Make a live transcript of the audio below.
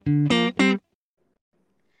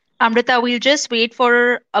Amrita, we'll just wait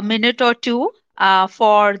for a minute or two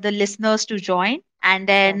for the listeners to join and Sure.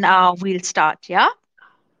 then we'll start. Yeah?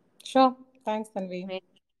 Sure. Thanks, Tanvi. Great.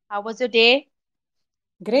 How was your day?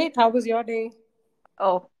 Great. How was your day?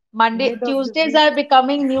 Oh, Monday, Mid of the Tuesdays week. are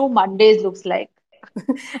becoming new Mondays, looks like.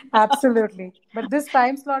 Absolutely. But this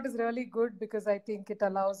time slot is really good because I think it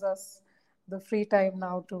allows us the free time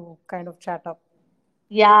now to kind of chat up.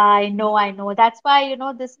 Yeah, I know. That's why,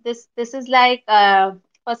 this is like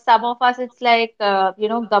for some of us it's like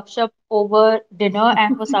gupshup over dinner,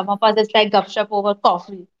 and for some of us it's like gupshup over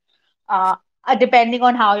coffee. Uh, depending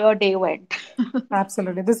on how your day went.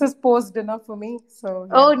 Absolutely. This is post dinner for me. So,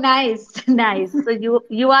 yeah, Oh, nice, nice. So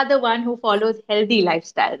you are the one who follows healthy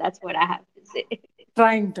lifestyle. That's what I have to say.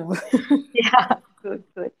 trying to. Yeah, good,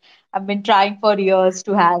 good. I've been trying for years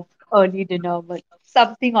to have early dinner, but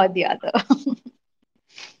something or the other.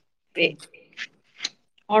 Okay. Great.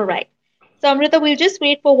 All right. So, Amrita, we'll just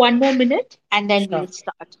wait for one more minute and then Sure. we'll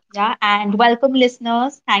start. Yeah. And welcome,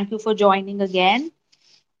 listeners. Thank you for joining again.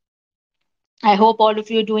 I hope all of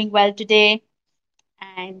you are doing well today.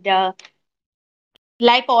 And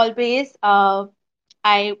like always,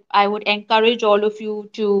 I would encourage all of you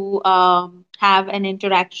to have an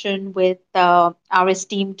interaction with our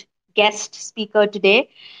esteemed guest speaker today.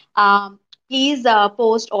 Um, Please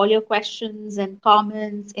post all your questions and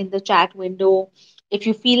comments in the chat window. If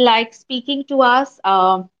you feel like speaking to us,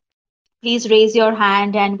 please raise your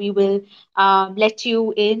hand and we will let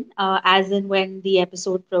you in as and when the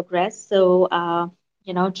episode progress. So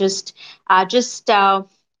just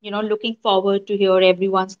looking forward to hear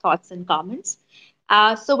everyone's thoughts and comments.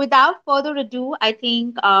 So without further ado, I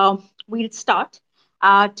think we'll start.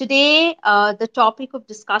 Today, the topic of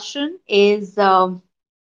discussion is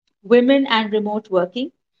women and remote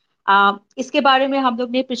working. इसके बारे में हम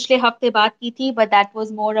लोग ने पिछले हफ्ते बात की थी, but that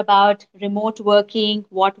was more about remote working,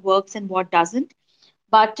 what works and what doesn't.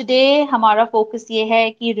 But today हमारा focus ये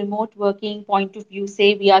है कि remote working point of view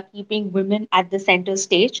से we are keeping women at the center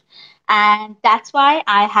stage. And that's why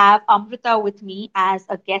I have Amrita with me as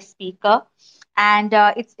a guest speaker. And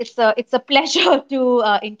it's a pleasure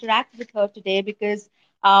to interact with her today because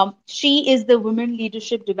she is the Women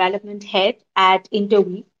Leadership Development Head at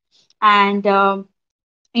Interweave. And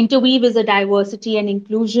Interweave is a diversity and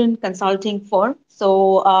inclusion consulting firm,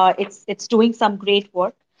 so it's doing some great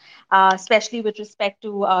work, especially with respect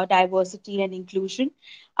to diversity and inclusion.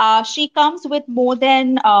 She comes with more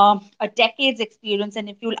than a decade's experience, and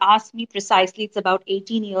if you'll ask me precisely, it's about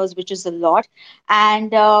 18 years, which is a lot.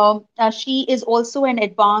 And she is also an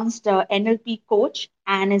advanced NLP coach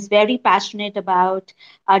and is very passionate about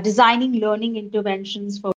designing learning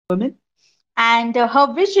interventions for women. And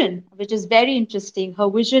her vision, which is very interesting, her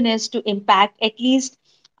vision is to impact at least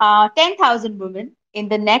 10,000 women in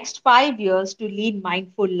the next 5 years to lead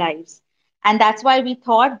mindful lives. And that's why we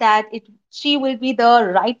thought that she will be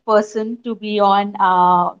the right person to be on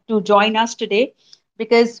to join us today,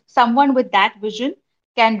 because someone with that vision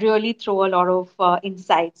can really throw a lot of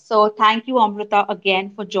insights. So thank you, Amrita,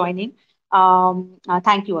 again for joining.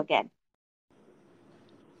 Thank you again.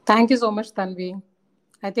 Thank you so much, Tanvi.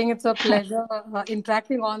 I think it's a pleasure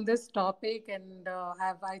interacting on this topic, and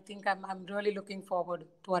I think I'm really looking forward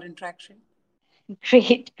to our interaction.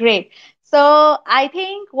 Great, great. So I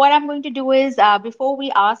think what I'm going to do is before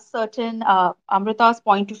we ask certain Amrita's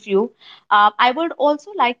point of view, I would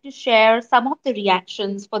also like to share some of the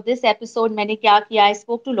reactions for this episode. मैंने क्या किया? I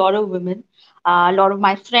spoke to a lot of women, a lot of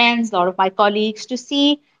my friends, a lot of my colleagues to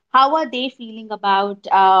see how are they feeling about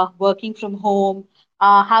working from home.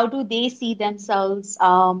 How do they see themselves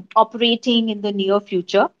operating in the near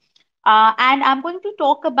future? And I'm going to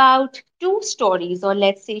talk about two stories, or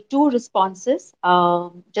let's say two responses,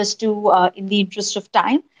 just to, in the interest of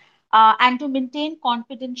time. And to maintain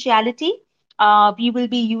confidentiality, we will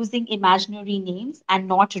be using imaginary names and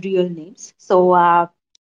not real names. So,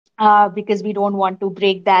 because we don't want to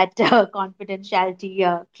break that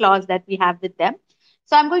confidentiality clause that we have with them.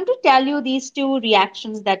 So, I'm going to tell you these two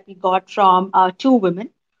reactions that we got from two women.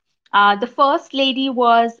 The first lady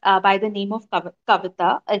was by the name of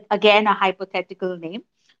Kavita, again, a hypothetical name.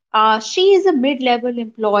 She is a mid level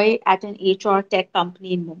employee at an HR tech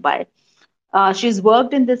company in Mumbai. She's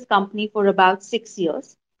worked in this company for about 6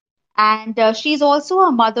 years. And she's also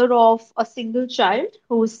a mother of a single child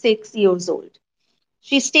who is 6 years old.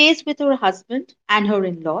 She stays with her husband and her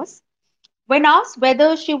in laws. When asked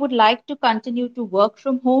whether she would like to continue to work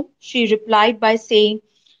from home, she replied by saying,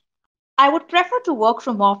 I would prefer to work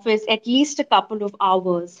from office at least a couple of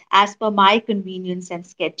hours as per my convenience and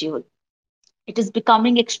schedule. It is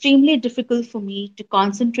becoming extremely difficult for me to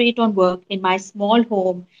concentrate on work in my small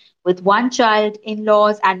home with one child, in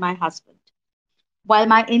laws, and my husband. While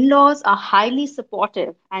my in laws are highly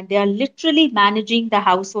supportive and they are literally managing the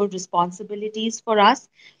household responsibilities for us,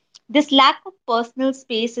 this lack of personal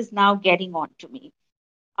space is now getting on to me.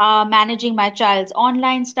 Managing my child's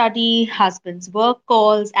online study, husband's work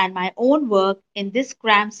calls, and my own work in this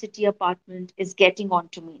cramped city apartment is getting on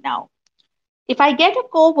to me now. If I get a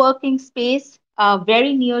co working space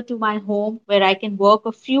very near to my home where I can work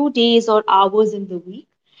a few days or hours in the week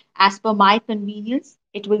as per my convenience,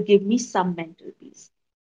 it will give me some mental peace.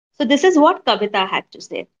 So, this is what Kavita had to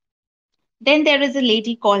say. Then there is a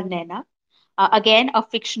lady called Nena, again, a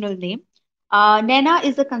fictional name. Nena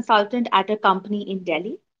is a consultant at a company in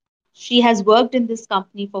Delhi. She has worked in this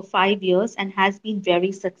company for 5 years and has been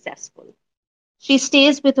very successful. She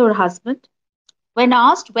stays with her husband. When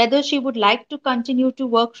asked whether she would like to continue to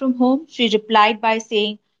work from home, she replied by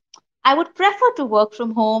saying, I would prefer to work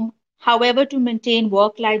from home. However, to maintain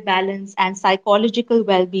work life balance and psychological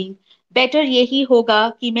well being, better यही होगा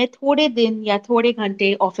कि मैं थोड़े दिन या थोड़े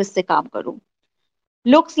घंटे office से काम करूं.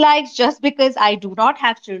 Looks like just because I do not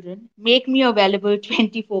have children, make me available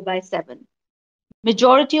 24 by 7.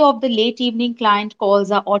 Majority of the late evening client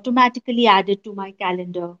calls are automatically added to my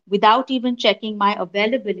calendar without even checking my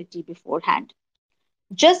availability beforehand.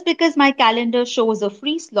 Just because my calendar shows a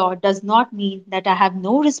free slot does not mean that I have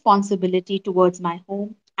no responsibility towards my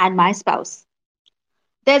home and my spouse.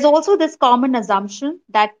 There's also this common assumption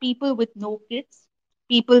that people with no kids,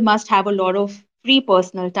 people must have a lot of free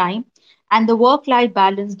personal time, and the work life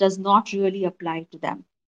balance does not really apply to them.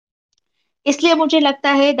 इसलिए मुझे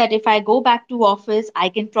लगता है that if I go back to office, I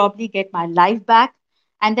can probably get my life back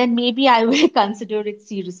and then maybe I will consider it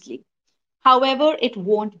seriously. However, it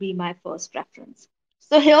won't be my first preference.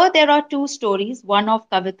 So here there are two stories. One of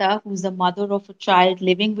Kavita, who's a mother of a child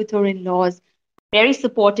living with her in-laws, very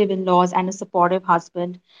supportive in-laws and a supportive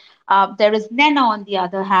husband. There is Nena on the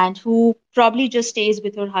other hand, who probably just stays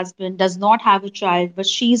with her husband, does not have a child, but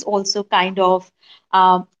she's also kind of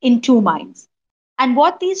in two minds. And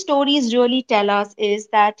what these stories really tell us is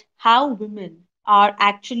that how women are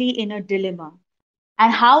actually in a dilemma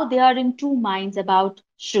and how they are in two minds about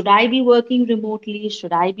should I be working remotely,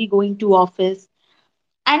 should I be going to office.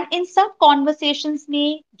 And in some conversations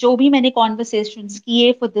में जो भी मैंने conversations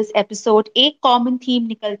किए for this episode, एक common theme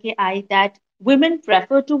निकल के आई that women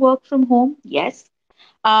prefer to work from home. Yes,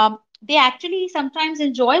 they actually sometimes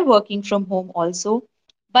enjoy working from home also,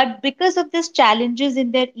 but because of these challenges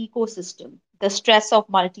in their ecosystem, the stress of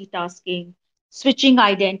multitasking, switching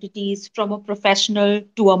identities from a professional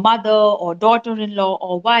to a mother or daughter-in-law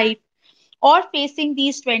or wife, or facing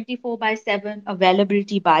these 24 by 7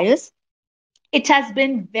 availability bias, it has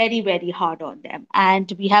been very, very hard on them.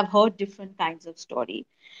 And we have heard different kinds of story.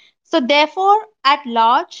 So therefore, at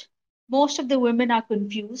large, most of the women are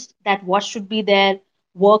confused that what should be their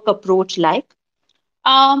work approach like.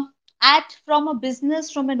 Um, at from a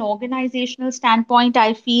business, from an organizational standpoint,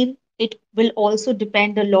 I feel it will also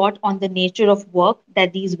depend a lot on the nature of work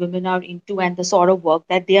that these women are into and the sort of work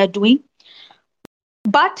that they are doing.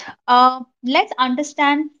 But let's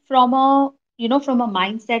understand from a from a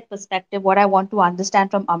mindset perspective. What I want to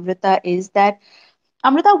understand from Amrita is that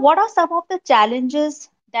Amrita, what are some of the challenges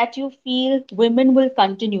that you feel women will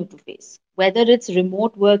continue to face, whether it's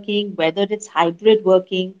remote working, whether it's hybrid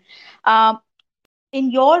working? Um,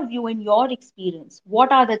 in your view, in your experience,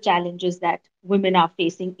 what are the challenges that women are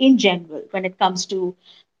facing in general when it comes to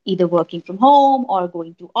either working from home or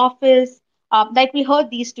going to office? Like we heard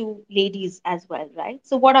these two ladies as well, right?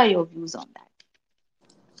 So, what are your views on that?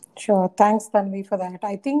 Sure. Thanks, Tanvi, for that.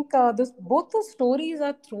 I think this both the stories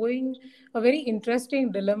are throwing a very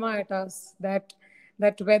interesting dilemma at us. That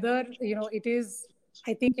whether it is,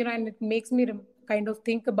 I think and it makes me kind of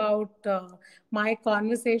think about my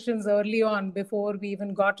conversations early on before we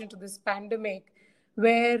even got into this pandemic,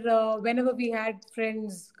 where whenever we had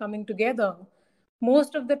friends coming together,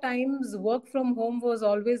 most of the times work from home was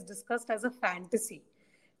always discussed as a fantasy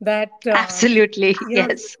that Absolutely,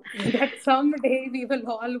 yes. that someday we will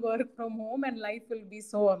all work from home and life will be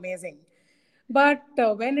so amazing. But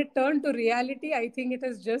when it turned to reality, I think it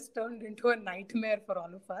has just turned into a nightmare for all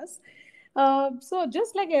of us. So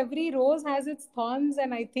just like every rose has its thorns,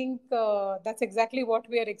 and I think that's exactly what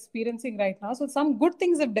we are experiencing right now. So some good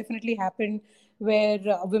things have definitely happened, where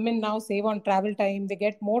women now save on travel time, they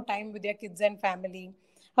get more time with their kids and family.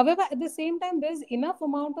 However, at the same time, there's enough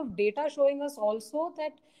amount of data showing us also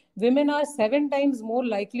that women are 7 times more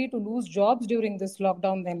likely to lose jobs during this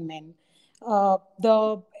lockdown than men.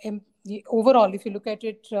 The overall, if you look at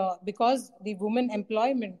it, because the women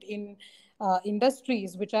employment in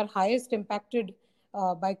industries which are highest impacted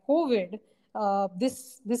by COVID,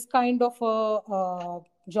 this kind of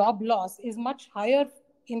job loss is much higher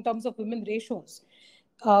in terms of women ratios.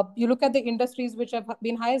 You look at the industries which have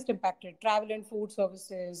been highest impacted: travel and food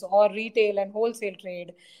services, or retail and wholesale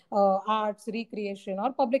trade, arts, recreation,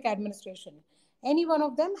 or public administration. Any one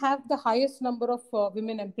of them have the highest number of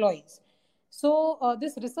women employees. So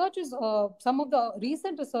this research is some of the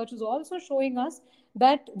recent research is also showing us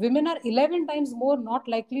that women are 11 times more not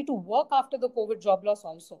likely to work after the COVID job loss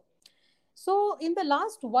also. So, in the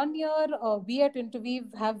last 1 year, we at Interweave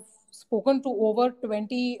have spoken to over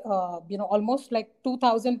 20, almost like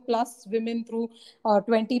 2,000 plus women through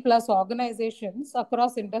 20 plus organizations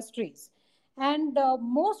across industries. And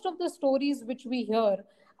most of the stories which we hear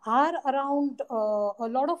are around a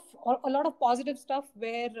lot of positive stuff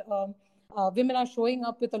where women are showing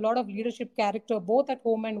up with a lot of leadership character both at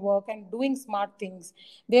home and work and doing smart things.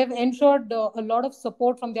 They have ensured a lot of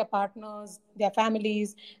support from their partners, their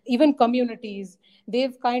families, even communities.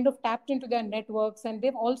 They've kind of tapped into their networks, and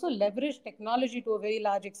they've also leveraged technology to a very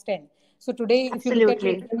large extent. So today, if you look at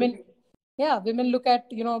it, Absolutely. women look at,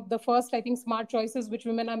 the first, I think, smart choices which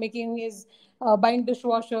women are making is buying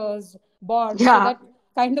dishwashers, boards, so Yeah. that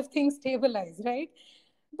kind of thing stabilize, right?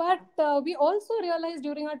 But we also realized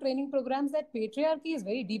during our training programs that patriarchy is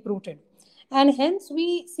very deep rooted. And hence,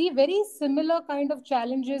 we see very similar kind of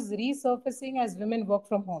challenges resurfacing as women work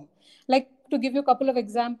from home. Like, to give you a couple of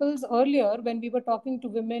examples, earlier when we were talking to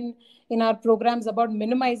women in our programs about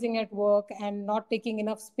minimizing at work and not taking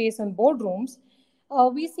enough space in boardrooms,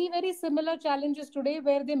 we see very similar challenges today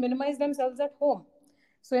where they minimize themselves at home.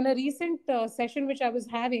 So, in a recent session which I was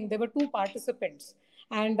having, there were two participants.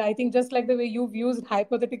 And I think just like the way you've used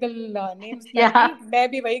hypothetical names, Yeah. Tanvi, मैं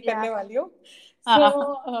भी वही Yeah. करने वाली हूँ.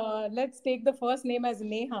 So Uh, let's take the first name as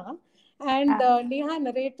Neha. And uh, Neha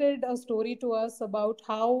narrated a story to us about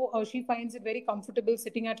how she finds it very comfortable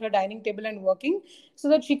sitting at her dining table and working so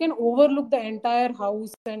that she can overlook the entire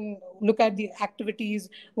house and look at the activities,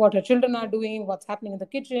 what her children are doing, what's happening in the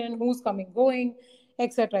kitchen, who's coming, going,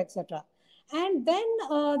 etc., etc. And then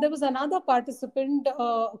there was another participant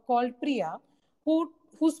called Priya who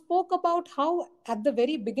who spoke about how at the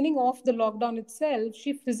very beginning of the lockdown itself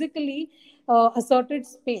she physically asserted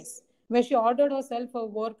space where she ordered herself a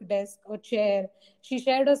work desk, a chair. She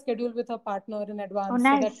shared her schedule with her partner in oh, advance so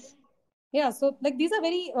that, nice. yeah, so like these are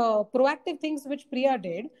very proactive things which Priya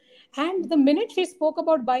did. And the minute she spoke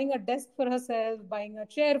about buying a desk for herself, buying a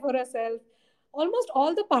chair for herself, almost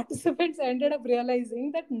all the participants ended up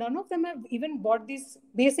realizing that none of them have even bought these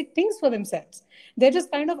basic things for themselves. They're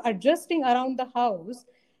just kind of adjusting around the house.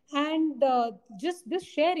 And just this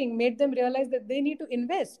sharing made them realize that they need to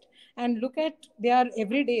invest and look at their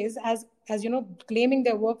everydays as claiming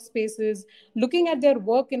their workspaces, looking at their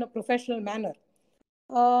work in a professional manner.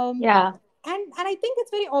 um, Yeah. and I think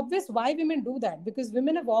it's very obvious why women do that, because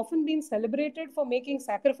women have often been celebrated for making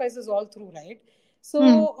sacrifices all through, right? So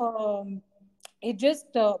Hmm. it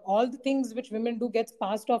just all the things which women do gets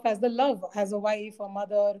passed off as the love, as a wife, a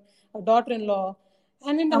mother, a daughter-in-law,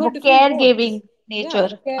 and in her वो different roles. caregiving Yeah, nature.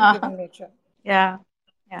 the caregiving nature. Yeah.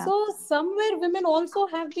 Yeah. So somewhere women also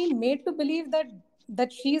have been made to believe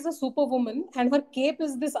that she is a superwoman and her cape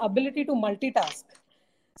is this ability to multitask.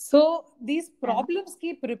 So these Yeah. problems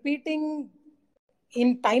keep repeating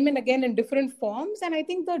in time and again in different forms. And I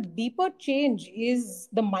think the deeper change is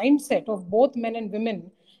the mindset of both men and women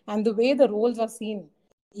and the way the roles are seen,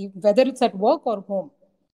 whether it's at work or home.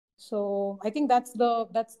 So I think that's the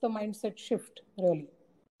mindset shift, really.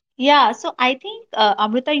 Yeah, so I think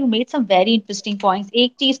Amrita, you made some very interesting points.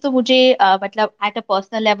 एक चीज तो मुझे मतलब at a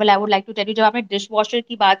personal level I would like to tell you, जब आपने dishwasher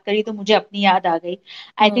की बात करी तो मुझे अपनी याद आ गई.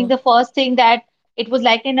 I think Hmm. the first thing that it was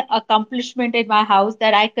like an accomplishment in my house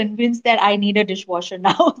that I convinced that I need a dishwasher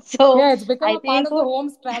now. So Yeah, it's become I a part think of the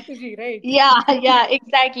home strategy, right? या या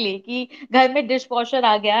exactly कि घर में dish washer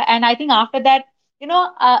आ गया and I think after that you know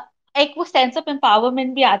एक वो sense of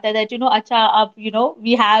empowerment भी आता है दैट अच्छा अब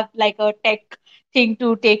we have like a take thing to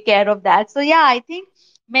take care of that. So yeah, I think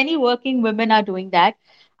many working women are doing that.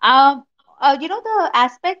 The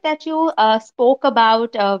aspect that you spoke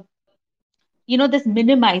about, this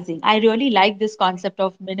minimizing. I really like this concept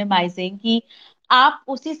of minimizing कि आप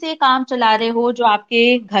उसी से काम चला रहे हो जो आपके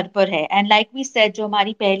घर पर है. And like we said, जो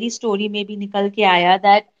हमारी पहली स्टोरी में भी निकल के आया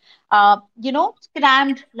that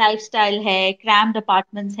crammed lifestyle है, crammed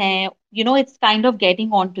apartments हैं, it's kind of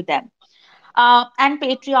getting on to them. And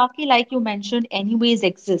patriarchy, like you mentioned, anyways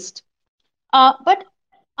exist. But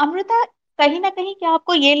Amrita, कहीं ना कहीं क्या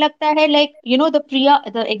आपको ये लगता है like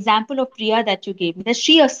the example of Priya that you gave me, that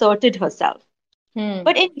she asserted herself, Hmm.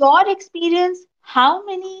 but in your experience, how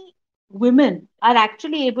many? women are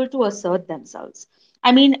actually able to assert themselves.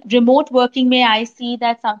 I mean, remote working में I see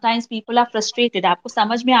that sometimes people are frustrated. आपको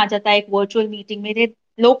समझ में आ जाता है एक virtual meeting में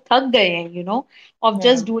लोग थक गए हैं, of Yeah.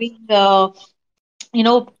 just doing,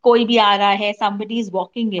 कोई भी आ रहा है, somebody is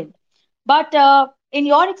walking in. But in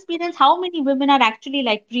your experience, how many women are actually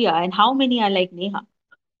like Priya and how many are like Neha,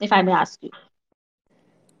 if I may ask you?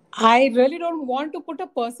 I really don't want to put a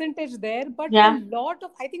percentage there, but a Yeah. lot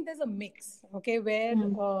of, I think there's a mix, okay, where,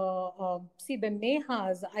 Mm, see, the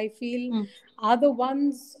Nehas, I feel, mm, are the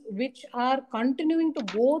ones which are continuing to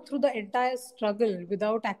go through the entire struggle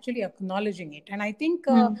without actually acknowledging it. And I think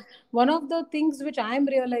mm, one of the things which I'm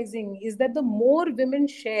realizing is that the more women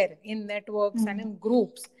share in networks and mm, in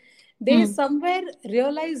groups, they mm. somewhere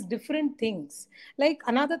realize different things. Like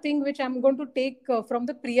another thing which I'm going to take from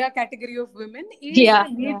the Priya category of women is Yeah, the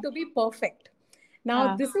yeah. need to be perfect. Now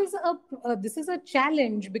Uh, this is a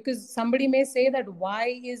challenge, because somebody may say that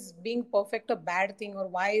why is being perfect a bad thing, or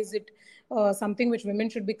why is it something which women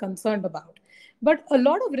should be concerned about. But a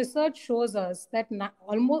lot of research shows us that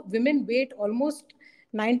almost women wait almost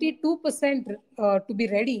 92% to be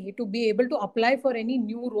ready to be able to apply for any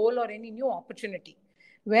new role or any new opportunity,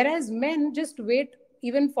 whereas men just wait.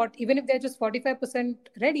 Even if they're just 45%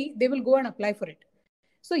 ready, they will go and apply for it.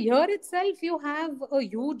 So here itself you have a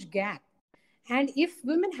huge gap. And if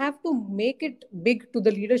women have to make it big to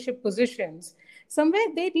the leadership positions, somewhere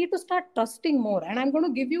they need to start trusting more. And I'm going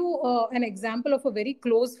to give you an example of a very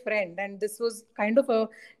close friend. And this was kind of a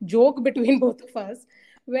joke between both of us,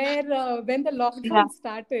 where when the yeah. lockdown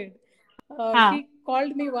started, Huh. she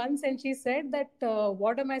called me once and she said that,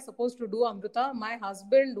 what am I supposed to do, Amrita? My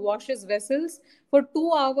husband washes vessels for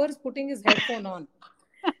 2 hours putting his headphone on.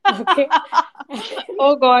 Okay.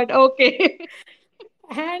 Oh God, okay.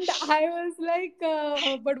 And I was like,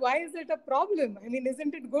 but why is it a problem? I mean,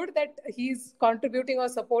 isn't it good that he's contributing or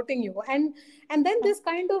supporting you? And then this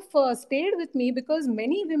kind of stayed with me, because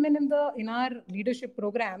many women in our leadership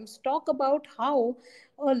programs talk about how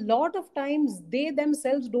a lot of times they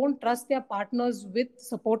themselves don't trust their partners with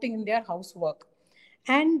supporting in their housework.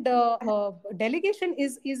 And delegation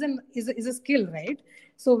is a skill, right?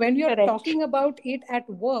 So when you're Correct. talking about it at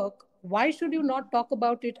work, why should you not talk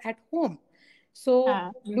about it at home? So,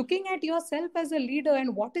 Huh. looking at yourself as a leader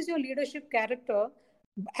and what is your leadership character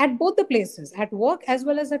at both the places, at work as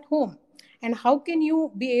well as at home, and how can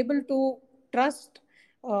you be able to trust,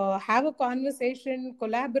 have a conversation,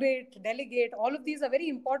 collaborate, delegate? All of these are very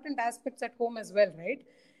important aspects at home as well, right?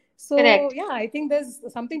 So, Correct. yeah, I think there's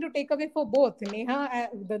something to take away for both Neha,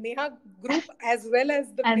 the Neha group as well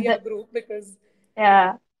as the And Priya group, because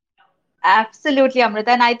yeah. Absolutely,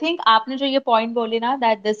 Amrita. And I think आपने जो ये point बोली ना,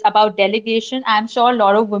 that this about delegation, I'm sure a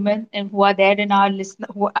lot of women who are there in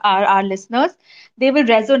who are our listeners, they will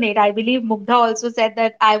resonate. I believe Mugdha also said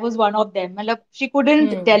that I was one of them. मतलब she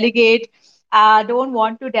couldn't hmm, delegate, don't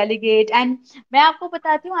want to delegate. And मैं आपको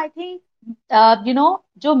बताती हूँ, I think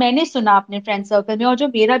जो मैंने सुना अपने friend circle में और जो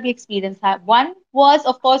मेरा भी experience था, one was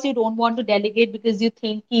of course you don't want to delegate because you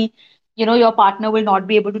think कि your partner will not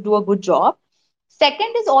be able to do a good job.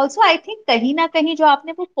 Second is also, I think कहीं ना कहीं जो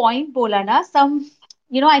आपने वो point बोला ना,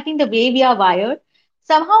 I think the way we are wired,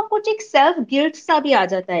 somehow कुछ एक self guilt सा भी आ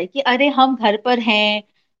जाता है कि अरे हम घर पर हैं,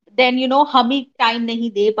 then हम ही time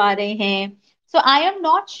नहीं दे पा रहे हैं. So I am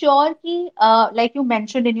not sure कि like you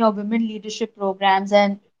mentioned in your women leadership programs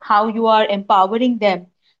and how you are empowering them.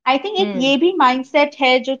 I think एक hmm. ये भी mindset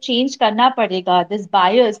है जो change करना पड़ेगा, this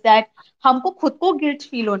bias that हमको खुद को गिल्ट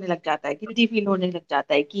फील होने लग जाता है, गिल्टी फील होने लग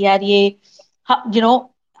जाता है कि यार ये you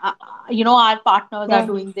know our partners are Yeah.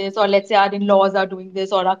 doing this, or let's say our in-laws are doing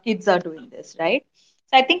this, or our kids are doing this, right?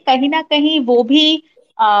 So I think कहीं ना कहीं वो भी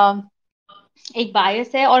um, एक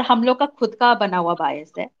बायस है और हम लोग का खुद का बना हुआ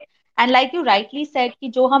बायस है. And like you rightly said कि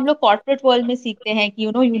जो हम लोग कॉर्पोरेट वर्ल्ड में सीखते हैं कि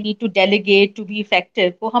you need to delegate to be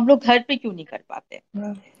effective, वो हम लोग घर पे क्यों नहीं कर पाते,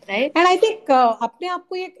 Yeah. Right? And I think अपने आप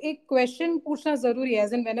को एक question पूछना जरूरी है.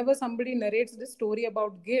 As in, whenever somebody narrates this story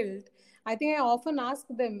about guilt, I think I often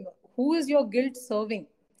ask them, who is your guilt serving?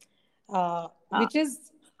 हाँ. Which is,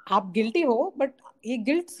 आप guilty हो, but ये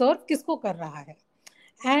guilt serve किसको कर रहा है?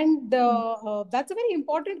 And that's a very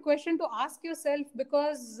important question to ask yourself,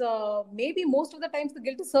 because maybe most of the times the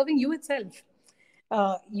guilt is serving you itself.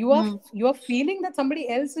 You are feeling that somebody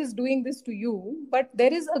else is doing this to you, but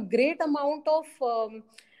there is a great amount of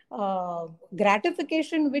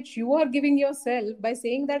gratification which you are giving yourself by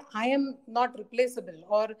saying that I am not replaceable,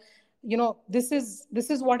 or this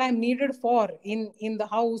is what I'm needed for in the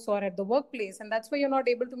house or at the workplace, and that's why you're not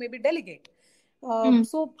able to maybe delegate.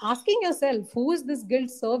 So asking yourself, who is this guilt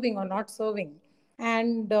serving or not serving,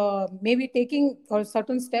 and maybe taking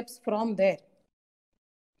certain steps from there.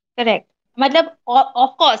 Correct. मतलब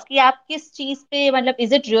of course कि आप किस चीज पे मतलब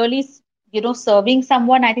is it really serving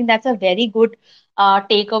someone. I think that's a very good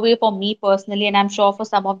takeaway for me personally, and I'm sure for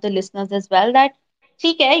some of the listeners as well, that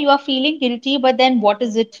ठीक है, you are feeling guilty, but then what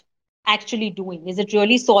is it actually doing? Is it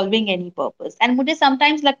really solving any purpose? And मुझे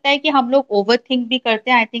sometimes लगता है कि हम लोग overthink भी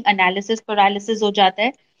करते हैं. I think analysis paralysis हो जाता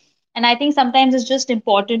है. And I think sometimes it's just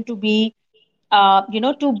important to be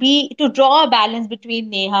to draw a balance between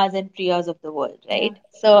Nehas and Priyas of the world, Yeah. right?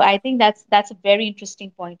 So I think that's a very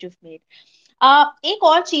interesting point you've made. एक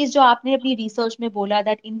और चीज जो आपने अपनी research में बोला,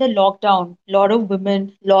 that in the lockdown, lot of women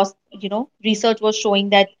lost, research was showing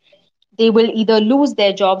that they will either lose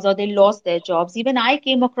their jobs or they lost their jobs. Even I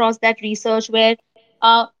came across that research where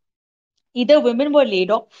uh, either women were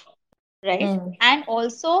laid off, right? Hmm. And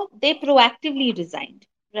also they proactively resigned,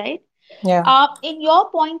 right? Yeah. In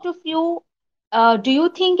your point of view, do you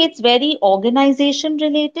think it's very organization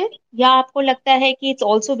related? या आपको लगता है कि it's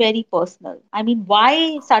also very personal? I mean,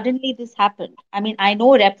 why suddenly this happened? I mean, I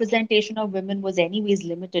know representation of women was anyways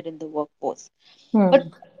limited in the workforce, but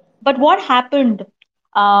Hmm. what happened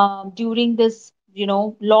during this,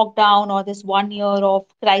 lockdown or this 1 year of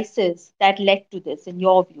crisis that led to this, in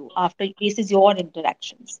your view, after this is your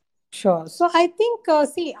interactions? Sure. So I think,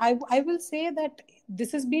 see, I will say that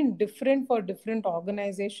this has been different for different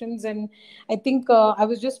organizations. And I think I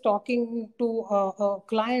was just talking to a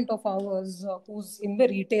client of ours who's in the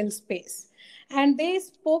retail space. And they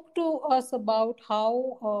spoke to us about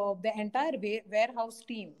how the entire warehouse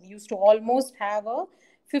team used to almost have a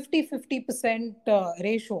 50-50%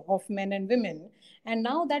 ratio of men and women. And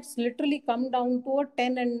now that's literally come down to a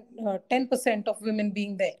 10% of women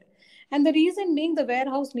being there. And the reason being, the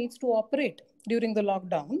warehouse needs to operate during the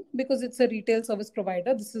lockdown because it's a retail service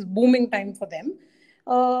provider. This is booming time for them.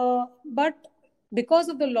 But because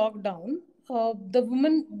of the lockdown, the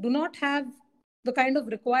women do not have the kind of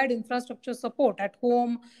required infrastructure support at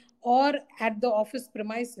home or at the office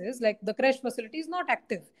premises. Like the crash facility is not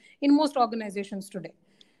active in most organizations today.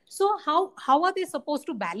 So how are they supposed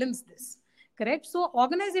to balance this? Correct. So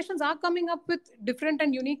organizations are coming up with different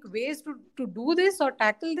and unique ways to do this or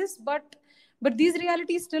tackle this, but these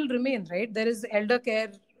realities still remain, right? There is elder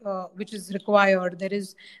care which is required. There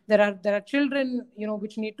are children,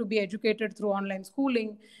 which need to be educated through online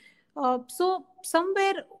schooling. So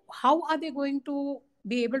somewhere, how are they going to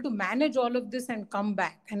be able to manage all of this and come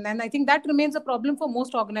back? And then I think that remains a problem for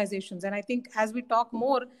most organizations. And I think as we talk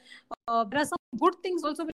more, there are some good things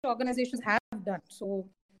also which organizations have done. So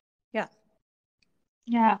yeah.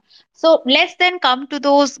 Yeah. So let's then come to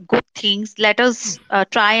those good things. Let us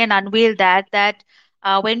try and unveil that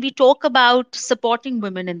when we talk about supporting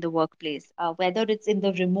women in the workplace, whether it's in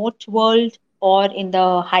the remote world or in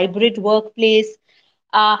the hybrid workplace,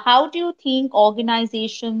 how do you think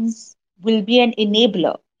organizations will be an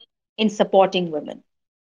enabler in supporting women,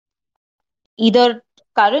 either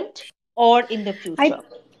current or in the I future?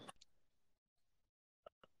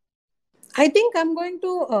 I think I'm going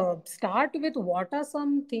to start with what are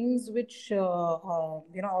some things which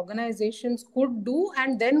organizations could do,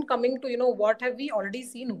 and then coming to what have we already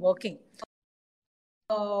seen working.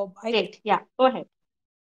 I Great. Yeah. Go ahead.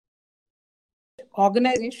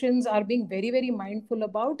 organizations are being very very mindful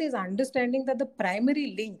about is understanding that the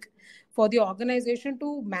primary link for the organization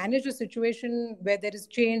to manage a situation where there is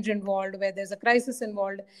change involved, where there's a crisis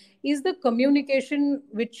involved, is the communication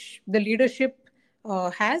which the leadership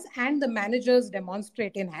has and the managers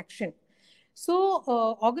demonstrate in action. So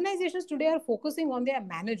organizations today are focusing on their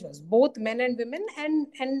managers, both men and women,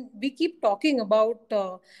 and we keep talking about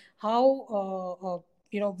how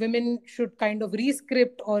women should kind of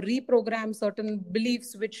rescript or reprogram certain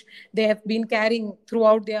beliefs which they have been carrying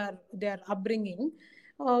throughout their upbringing.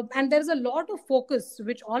 And there's a lot of focus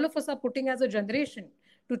which all of us are putting as a generation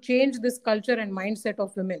to change this culture and mindset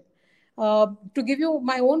of women. To give you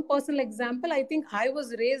my own personal example, I think I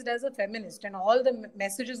was raised as a feminist, and all the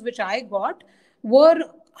messages which I got were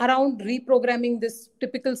around reprogramming this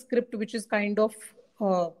typical script which is kind of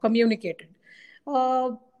communicated.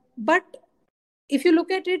 But if you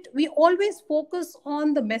look at it, we always focus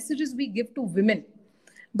on the messages we give to women.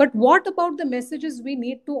 But what about the messages we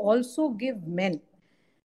need to also give men?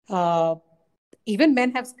 uh, Even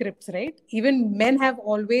men have scripts, right? Even men have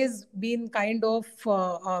always been kind of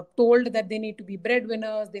told that they need to be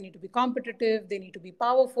breadwinners, they need to be competitive, they need to be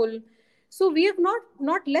powerful. So we have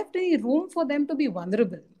not left any room for them to be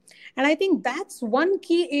vulnerable. And I think that's one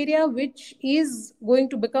key area which is going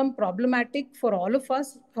to become problematic for all of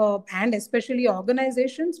us, and especially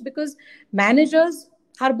organizations, because managers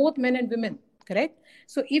are both men and women, correct?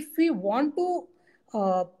 So if we want to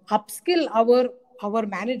upskill our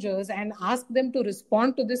managers and ask them to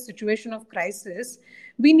respond to this situation of crisis,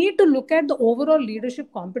 we need to look at the overall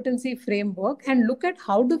leadership competency framework and look at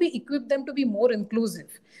how do we equip them to be more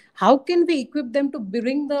inclusive. How can we equip them to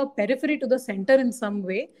bring the periphery to the center in some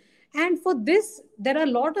way? And for this, there are a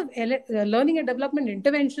lot of learning and development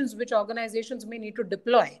interventions which organizations may need to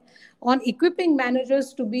deploy on equipping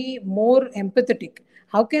managers to be more empathetic.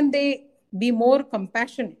 How can they be more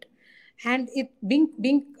compassionate? And it being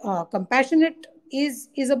compassionate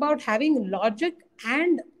is about having logic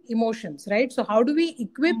and emotions, right? So how do we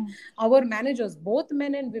equip Mm. our managers, both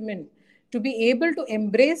men and women, to be able to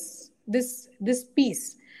embrace this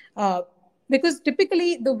piece? uh, because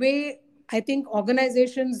typically the way I think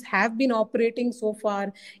organizations have been operating so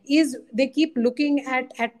far is they keep looking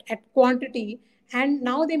at quantity, and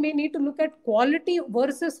now they may need to look at quality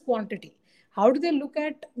versus quantity. How do they look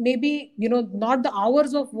at, maybe, not the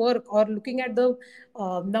hours of work, or looking at the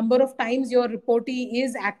number of times your reportee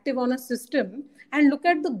is active on a system, and look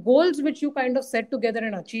at the goals which you kind of set together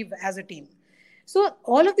and achieve as a team. So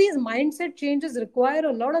all of these mindset changes require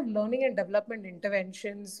a lot of learning and development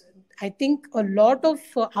interventions. I think a lot of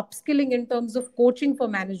upskilling in terms of coaching for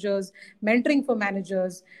managers, mentoring for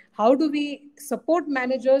managers. How do we support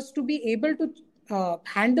managers to be able to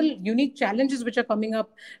handle unique challenges which are coming up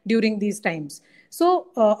during these times? So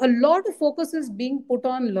a lot of focus is being put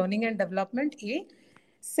on learning and development. A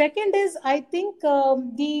second is, I think,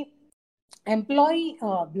 the employee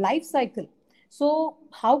life cycle. So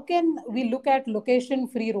how can we look at location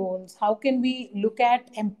free roles? How can we look at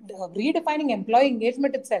redefining employee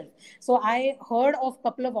engagement itself? So I heard of a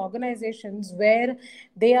couple of organizations where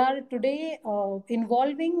they are today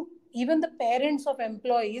involving even the parents of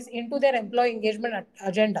employees into their employee engagement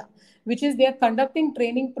agenda, which is they are conducting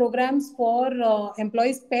training programs for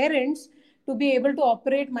employees parents to be able to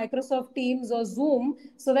operate Microsoft Teams or Zoom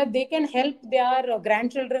so that they can help their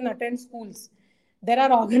grandchildren attend schools. There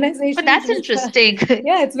are Oh, organizations that's which are, interesting.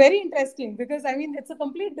 yeah, it's very interesting because I mean, it's a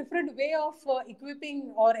complete different way of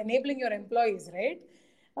equipping or enabling your employees, right?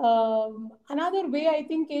 Another way I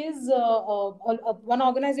think is one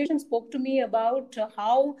organization spoke to me about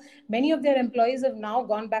how many of their employees have now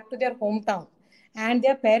gone back to their hometown, and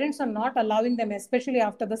their parents are not allowing them, especially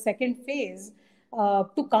after the second phase,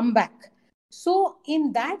 to come back. So,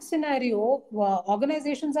 in that scenario,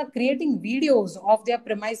 organizations are creating videos of their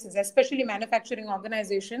premises, especially manufacturing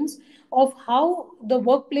organizations, of how the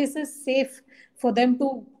workplace is safe for them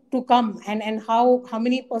to come, and how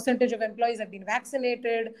many percentage of employees have been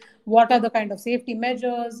vaccinated, what are the kind of safety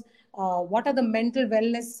measures, what are the mental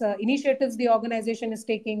wellness initiatives the organization is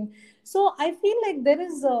taking. So, I feel like there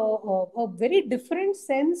is a very different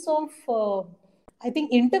sense of, I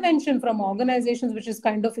think, intervention from organizations which is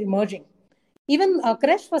kind of emerging. Even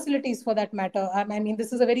crash facilities for that matter. I mean,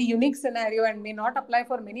 this is a very unique scenario and may not apply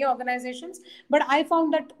for many organizations, but I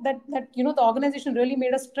found that the organization really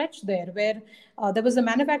made a stretch there, where there was a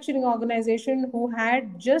manufacturing organization who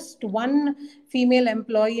had just one female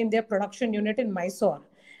employee in their production unit in Mysore,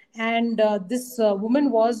 and this woman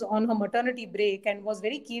was on her maternity break and was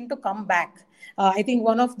very keen to come back. I think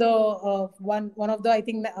one of the, I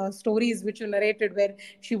think, stories which you narrated, where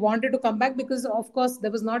she wanted to come back because of course there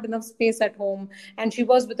was not enough space at home, and she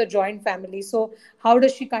was with a joint family. So how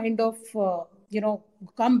does she kind of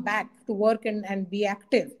come back to work and be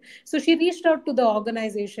active? So she reached out to the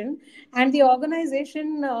organization, and the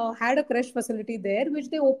organization had a crash facility there which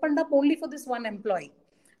they opened up only for this one employee,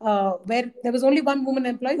 where there was only one woman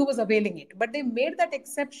employee who was availing it. But they made that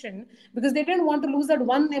exception because they didn't want to lose that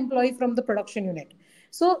one employee from the production unit.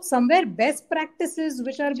 So, somewhere, best practices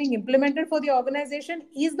which are being implemented for the organization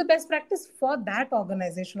is the best practice for that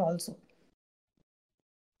organization also.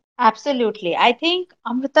 Absolutely. I think,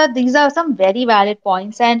 Amrita, these are some very valid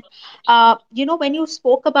points. And, when you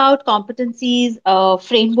spoke about competencies,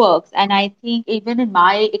 frameworks, and I think even in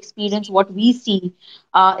my experience, what we see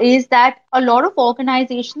is that a lot of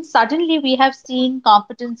organizations, suddenly we have seen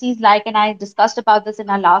competencies like, and I discussed about this in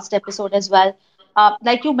our last episode as well,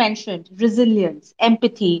 like you mentioned, resilience,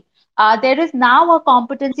 empathy. There is now a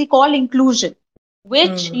competency called inclusion,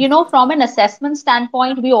 which, Mm. from an assessment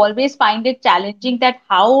standpoint, we always find it challenging that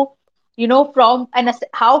how,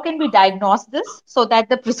 how can we diagnose this so that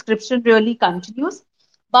the prescription really continues.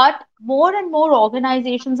 But more and more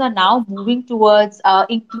organizations are now moving towards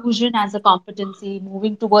inclusion as a competency,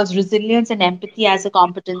 moving towards resilience and empathy as a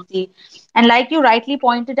competency. And like you rightly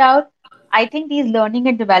pointed out, I think these learning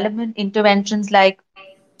and development interventions like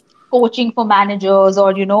coaching for managers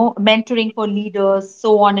or mentoring for leaders,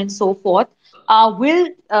 so on and so forth, will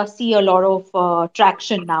see a lot of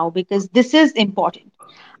traction now because this is important.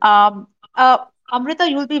 um, uh, Amrita,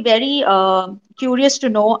 you'll be very curious to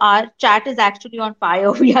know our chat is actually on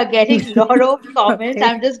fire. We are getting a lot of comments. Okay,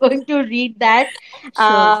 I'm just going to read that.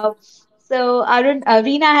 sure. Uh,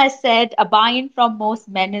 Reena has said a buy-in from most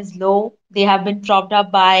men is low. They have been propped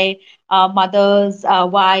up by mothers,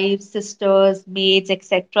 wives, sisters, maids,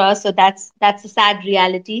 etc. So that's a sad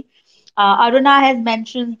reality. Aruna has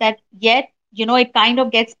mentioned that yet, it kind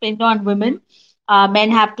of gets pinned on women.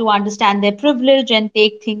 Men have to understand their privilege and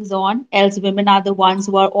take things on, else women are the ones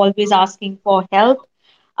who are always asking for help.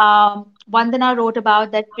 Vandana wrote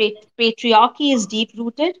about that patriarchy is deep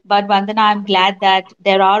rooted, but Vandana, I'm glad that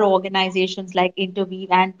there are organizations like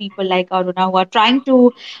Interweave and people like Aruna who are trying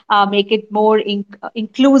to make it more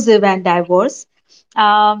inclusive and diverse.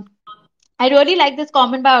 Um, I really like this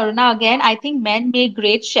comment by Aruna again. I think men make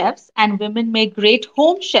great chefs and women make great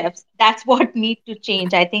home chefs. That's what need to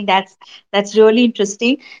change. I think that's really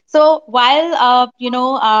interesting. So while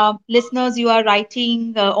listeners, you are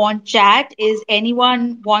writing on chat, is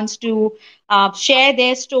anyone wants to share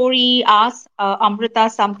their story, ask Amrita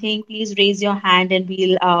something, please raise your hand and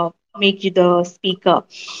we'll make you the speaker.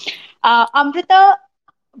 Amrita,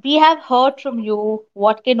 we have heard from you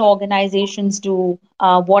what can organizations do,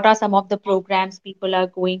 what are some of the programs people are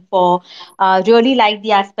going for. Really like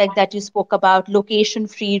the aspect that you spoke about location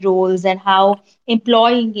free roles and how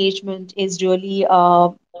employee engagement is really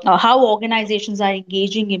how organizations are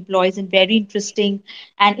engaging employees in very interesting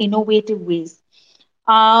and innovative ways.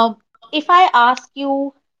 um, if I ask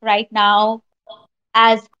you right now,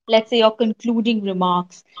 as let's say your concluding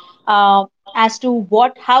remarks, uh, as to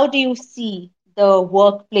how do you see the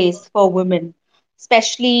workplace for women,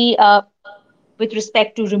 especially with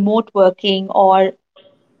respect to remote working or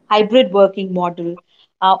hybrid working model.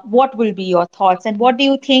 What will be your thoughts, and what do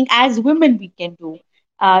you think as women we can do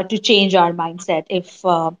to change our mindset, if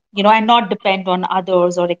and not depend on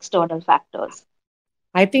others or external factors?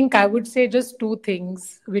 I think I would say just two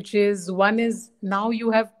things, which is one is now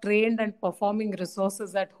you have trained and performing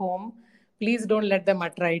resources at home. Please don't let them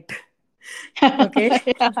at right. Okay.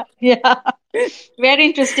 Yeah, yeah. Very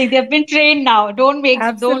interesting. They've been trained now. Don't make them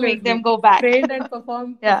Absolutely. go back. Trained and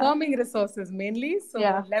Yeah, performing resources mainly.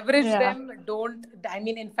 yeah, So leverage yeah. them. Don't, I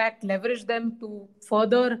mean, in fact, leverage them to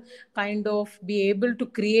further kind of be able to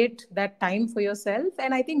create that time for yourself.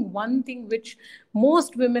 And I think one thing which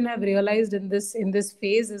most women have realized in this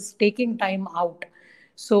phase is taking time out.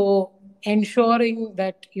 So ensuring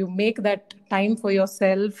that you make that time for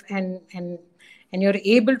yourself and you're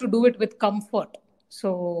able to do it with comfort.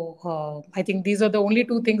 So I think these are the only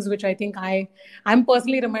two things which I think I'm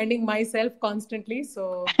personally reminding myself constantly.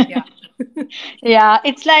 So yeah. या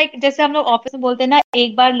it's like जैसे हम लोग office में बोलते हैं ना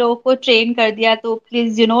एक बार लोगों को ट्रेन कर दिया तो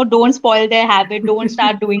please don't spoil their habit don't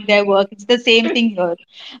start doing their work it's the same thing here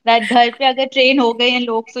that घर पे अगर ट्रेन हो गए हैं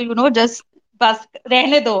लोग सो जस्ट बस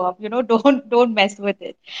रहने दो अब don't don't mess with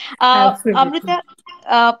it Absolutely. Amrita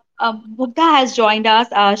Mugdha has joined us.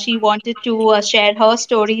 She wanted to share her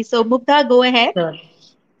story. So, Mugdha, go ahead. Sure.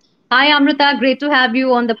 Hi, Amrita. Great to have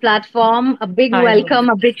you on the platform. A big Hi, welcome,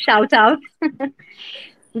 Mugdha. a big shout out.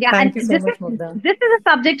 Yeah, and Thank you so much, Mugdha. this is a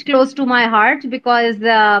subject close to my heart because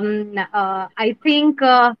I think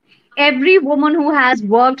every woman who has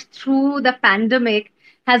worked through the pandemic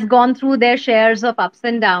has gone through their shares of ups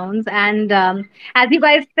and downs. And as you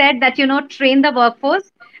guys said that train the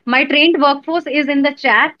workforce. My trained workforce is in the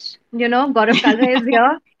chat. Gaurav Kalra is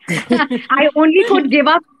here. I only could give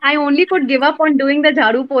up on doing the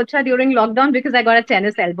jharu pocha during lockdown because I got a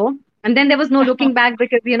tennis elbow. And then there was no looking back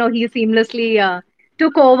because he seamlessly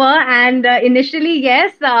took over. And initially,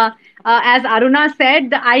 yes, as Aruna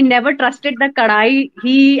said, I never trusted the kadai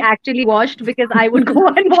he actually washed because I would go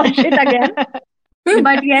and wash it again.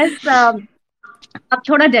 But yes, अब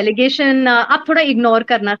थोड़ा delegation, अब थोड़ा ignore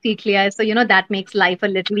करना सीख लिया है. So that makes life a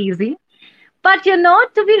little easy. But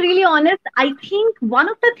to be really honest, I think one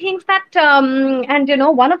of the things that,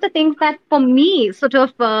 and one of the things that for me sort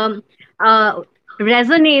of uh,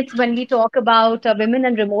 resonates when we talk about women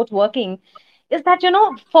and remote working is that,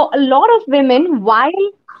 for a lot of women,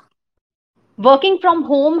 while working from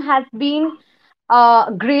home has been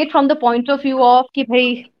great from the point of view of कि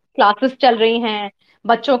भाई classes चल रही हैं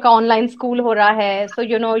बच्चों का online school हो रहा है so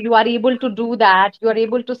you are able to do that, you are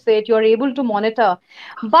able to sit, you are able to monitor,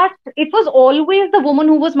 but it was always the woman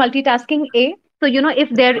who was multitasking. So if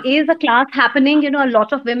there is a class happening, a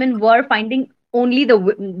lot of women were finding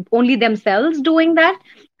only themselves doing that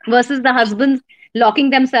versus the husbands locking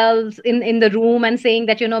themselves in the room and saying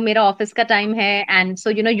that mera office ka time hai, and so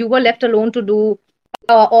you were left alone to do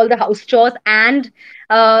all the house chores and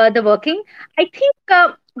the working. I think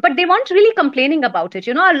but they weren't really complaining about it.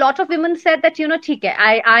 A lot of women said that, theek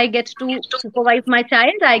hai, I get to supervise my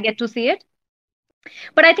child, I get to see it.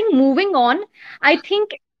 But I think moving on, I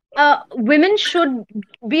think women should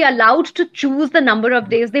be allowed to choose the number of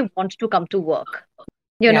days they want to come to work.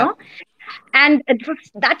 You Yeah. know, and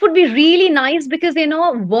that would be really nice, because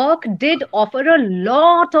work did offer a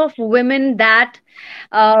lot of women that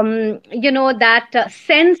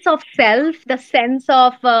sense of self, the sense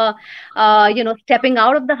of stepping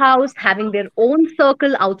out of the house, having their own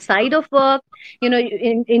circle outside of work,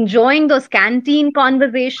 enjoying those canteen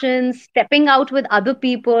conversations, stepping out with other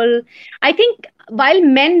people. I think while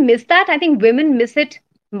men miss that, I think women miss it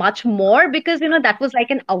much more, because that was like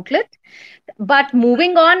an outlet. But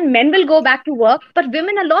moving on, men will go back to work, but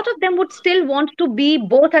women, a lot of them would still want to be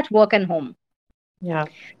both at work and home. Yeah.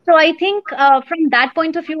 So I think from that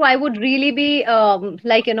point of view, I would really be I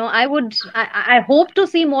hope to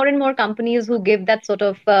see more and more companies who give that sort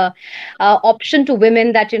of option to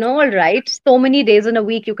women, that, all right, so many days in a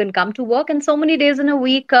week you can come to work, and so many days in a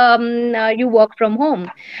week you work from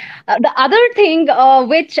home. The other thing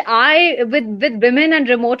which with women and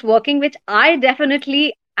remote working, which I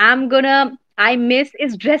definitely I miss,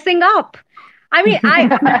 is dressing up. I mean,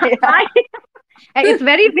 I it's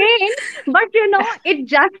very vain, but it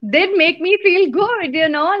just did make me feel good,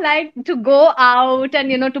 like to go out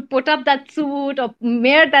and to put up that suit or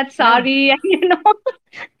wear that Yeah. sari, and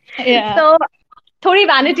Yeah, so थोड़ी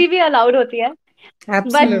vanity भी allowed होती है. But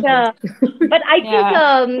Absolutely. I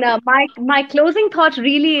think yeah. my closing thought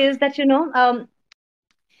really is that, and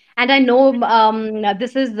I know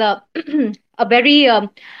this is a very when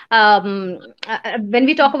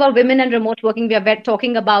we talk about women and remote working, we are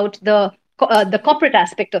talking about the corporate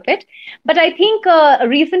aspect of it. But I think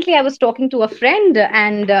recently I was talking to a friend,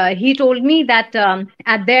 and he told me that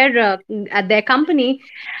at their company,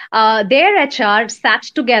 their HR sat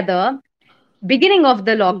together beginning of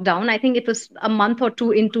the lockdown. I think it was a month or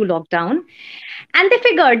two into lockdown, and they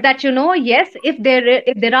figured that, yes, if there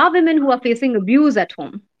are women who are facing abuse at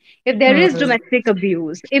home, if there is Hmm. domestic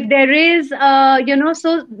abuse, if there is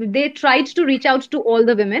so they tried to reach out to all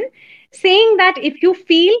the women, saying that if you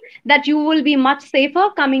feel that you will be much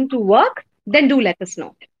safer coming to work, then do let us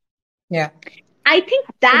know. Yeah. I think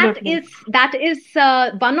Absolutely. that is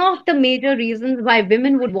one of the major reasons why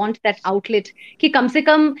women would want that outlet. कि कम से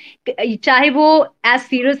कम चाहे वो as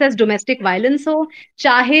serious as domestic violence हो,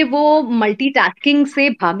 चाहे वो multitasking से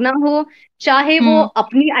भागना हो, चाहे वो Hmm.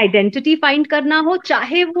 अपनी identity find करना हो,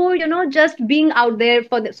 चाहे वो just being out there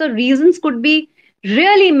for so reasons could be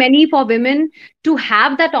really many for women to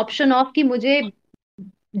have that option of कि मुझे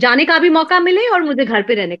जाने का भी मौका मिले और मुझे घर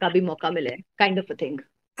पे रहने का भी मौका मिले, kind of a thing.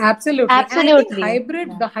 Absolutely. And I think Absolutely.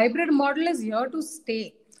 Yeah. the hybrid model is here to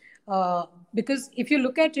stay. Because if you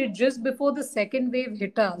look at it, just before the second wave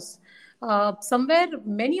hit us, somewhere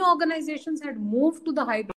many organizations had moved to the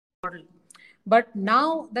hybrid model. But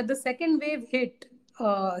now that the second wave hit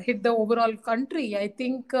the overall country, I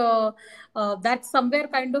think that somewhere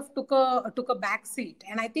kind of took a back seat.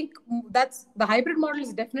 And I think that's the hybrid model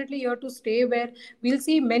is definitely here to stay, where we'll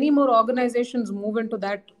see many more organizations move into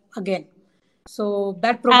that again. So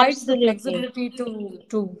that provides the Absolutely. flexibility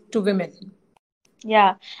to women.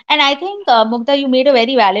 Yeah. And I think, Mugdha, you made a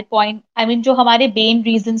very valid point. I mean, जो हमारे main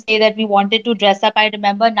reasons थे that we wanted to dress up, I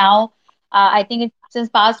remember now, I think since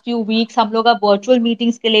past few weeks, हम लोग अब virtual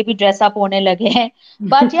meetings के लिए भी dress up होने लगे हैं.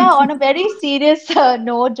 But yeah, on a very serious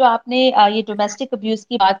note, जो आपने ये domestic abuse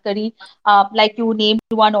की बात करी, like you named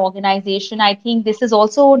one organization, I think this is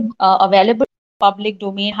also available in public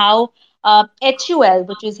domain, how HUL,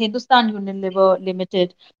 which is Hindustan Unilever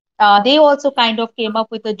Limited, they also kind of came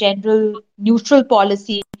up with a general neutral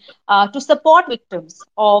policy to support victims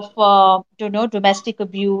of domestic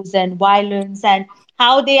abuse and violence, and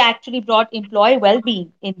how they actually brought employee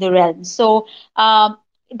well-being in the realm. So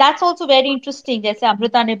that's also very interesting. जैसे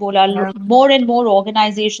अमृता ने बोला, Yeah. more and more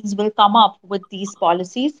organizations will come up with these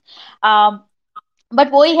policies. Um, but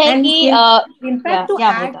वही है And कि in fact, yeah, to yeah,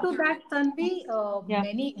 add Amrita. to that, Tanvi, Yeah.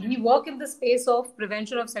 many we work in the space of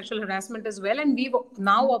prevention of sexual harassment as well, and we've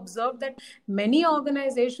now observed that many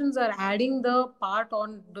organizations are adding the part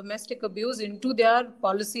on domestic abuse into their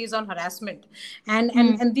policies on harassment, and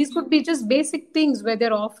Hmm. these could be just basic things where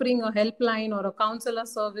they're offering a helpline or a counselor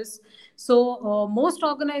service. So most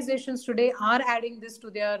organizations today are adding this to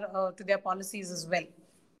their policies as well.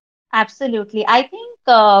 Absolutely. I think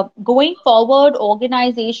going forward,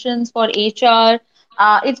 organizations for HR,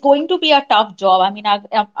 it's going to be a tough job. I mean,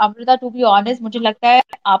 Amrita, to be honest, मुझे लगता है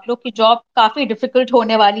आप लोग की job काफी difficult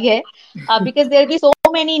होने वाली है, because there'll be so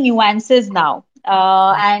many nuances now.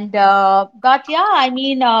 And but yeah, I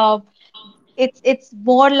mean, It's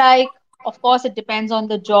more like, of course, it depends on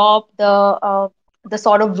the job, the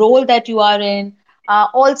sort of role that you are in.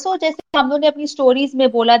 Also, जैसे हम लोगों ने अपनी stories में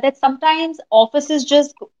बोला that sometimes offices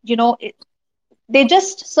just, you know, they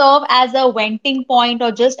just serve as a venting point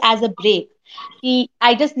or just as a break.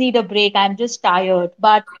 I just need a break. I'm just tired.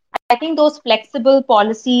 But I think those flexible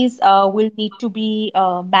policies will need to be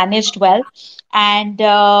managed well. And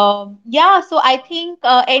yeah, so I think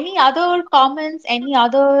any other comments, any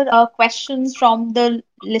other questions from the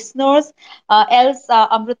listeners? Else,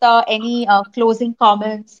 Amrita, any closing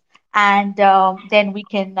comments? And then we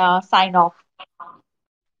can sign off.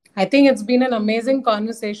 I think it's been an amazing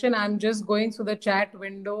conversation. I'm just going through the chat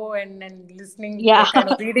window and listening, Yeah. like kind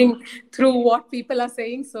of reading through what people are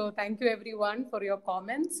saying. So thank you everyone for your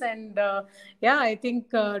comments. And yeah, I think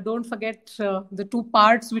don't forget the two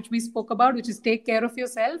parts which we spoke about, which is take care of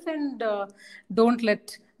yourself and don't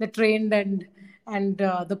let the trained and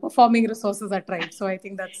the performing resources are tried. So I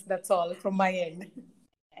think that's all from my end.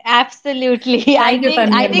 Absolutely. Thank you,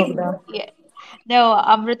 Tanya I and think, Mugdha. yeah. No,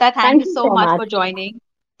 Amrita, thank Thank you you so so much much. for joining.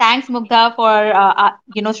 Thanks, Mugdha,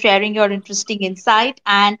 for sharing your interesting insight,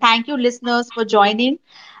 and thank you, listeners, for joining.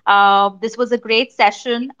 This was a great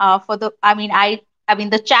session. I mean,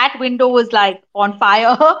 the chat window was like on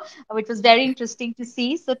fire, which was very interesting to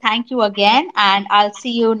see. So, thank you again, and I'll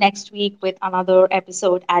see you next week with another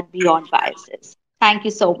episode at Beyond Biases. Thank you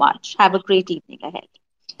so much. Have a great evening ahead.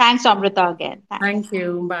 Thanks, Amrita, again. Thanks. Thank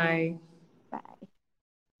you. Bye.